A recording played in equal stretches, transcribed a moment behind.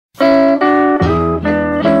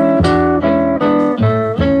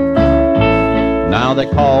Now they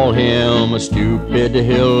call him a stupid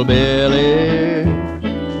hillbilly,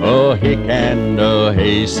 a hick and a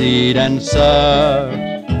hayseed and such.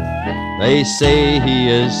 They say he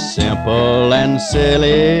is simple and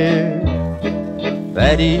silly,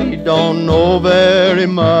 that he don't know very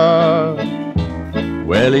much.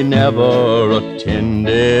 Well, he never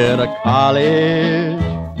attended a college,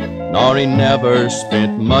 nor he never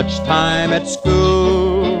spent much time at school.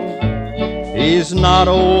 He's not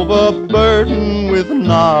overburdened with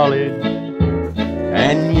knowledge,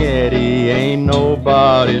 and yet he ain't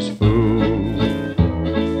nobody's fool.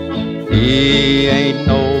 He ain't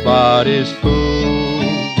nobody's fool.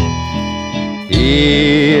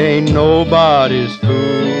 He ain't nobody's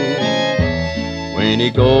fool. When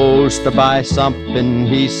he goes to buy something,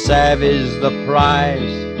 he savvies the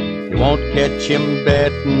price. You won't catch him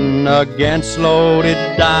betting against loaded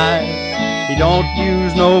dice. He don't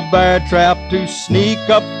use no bear trap to sneak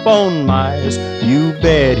up on mice. You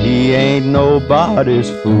bet he ain't nobody's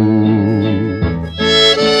fool.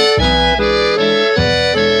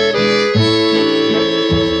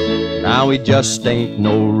 Now he just ain't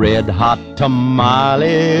no red-hot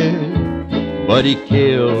tamale, but he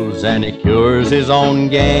kills and he cures his own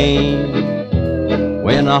game.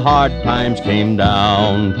 When the hard times came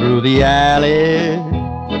down through the alley,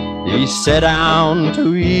 he sat down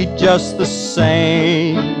to eat just the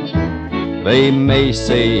same. They may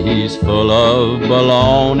say he's full of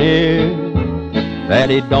baloney, that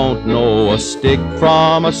he don't know a stick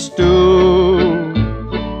from a stool.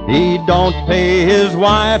 He don't pay his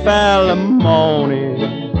wife alimony.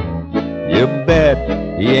 You bet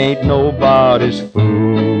he ain't nobody's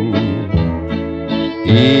fool.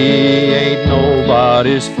 He ain't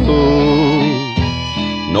nobody's fool.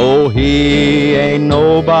 No, he ain't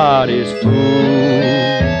nobody's fool.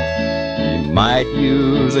 He might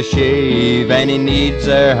use a shave and he needs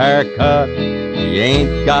a haircut. He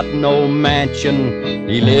ain't got no mansion,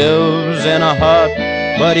 he lives in a hut.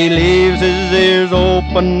 But he leaves his ears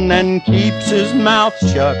open and keeps his mouth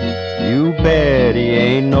shut. You bet he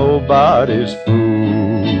ain't nobody's fool.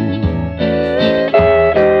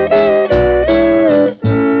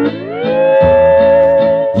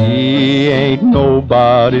 He ain't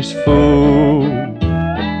nobody's fool.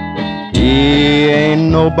 He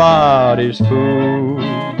ain't nobody's fool.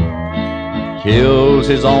 Kills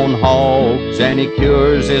his own hogs and he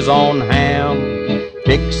cures his own ham,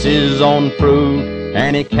 picks his own fruit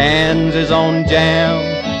and he cans his own jam.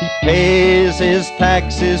 He pays his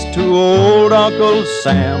taxes to old Uncle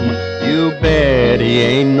Sam. You bet he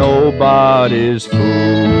ain't nobody's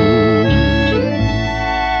fool.